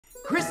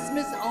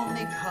Christmas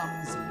only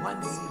comes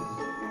once a year.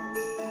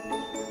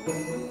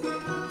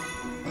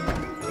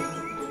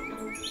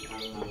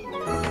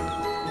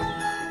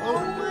 Oh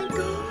my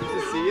God. Good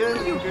to see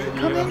you. Good.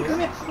 Come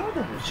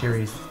in.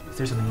 Sherry, is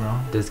there something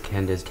wrong? Does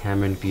Candace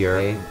Cameron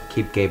Bure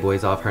keep gay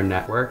boys off her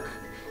network?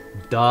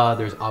 Duh,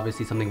 there's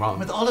obviously something wrong.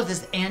 With all of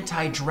this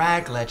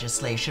anti-drag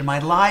legislation, my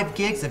live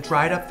gigs have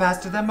dried up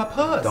faster than my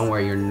puss. Don't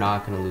worry, you're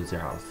not gonna lose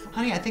your house.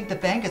 Honey, I think the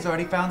bank has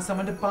already found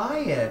someone to buy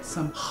it.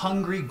 Some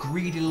hungry,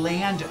 greedy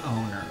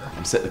landowner.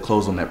 I'm set to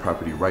close on that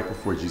property right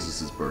before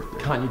Jesus'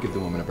 birthday. Can't you give the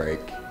woman a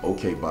break?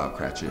 Okay, Bob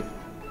Cratchit.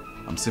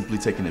 I'm simply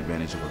taking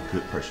advantage of a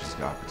good, precious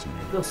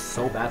opportunity. I feel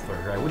so bad for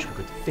her. I wish we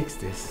could fix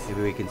this.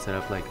 Maybe we can set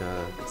up like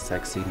a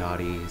sexy,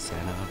 naughty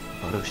Santa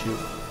photo shoot.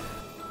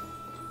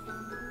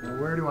 Well,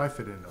 where do I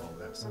fit into all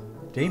this?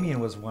 Damian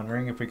was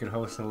wondering if we could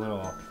host a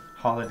little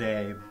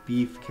holiday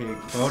beefcake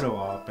photo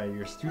op at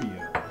your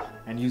studio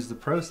and use the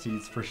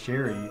proceeds for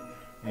Sherry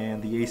and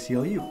the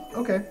ACLU.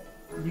 Okay,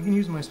 you can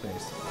use my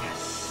space.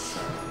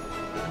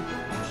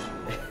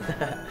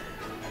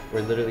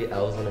 We're literally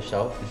elves on a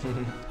shelf.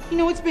 You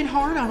know, it's been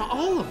hard on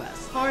all of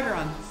us. Harder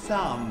on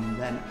some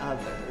than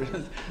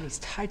others. These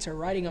tights are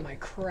riding on my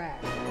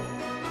crack.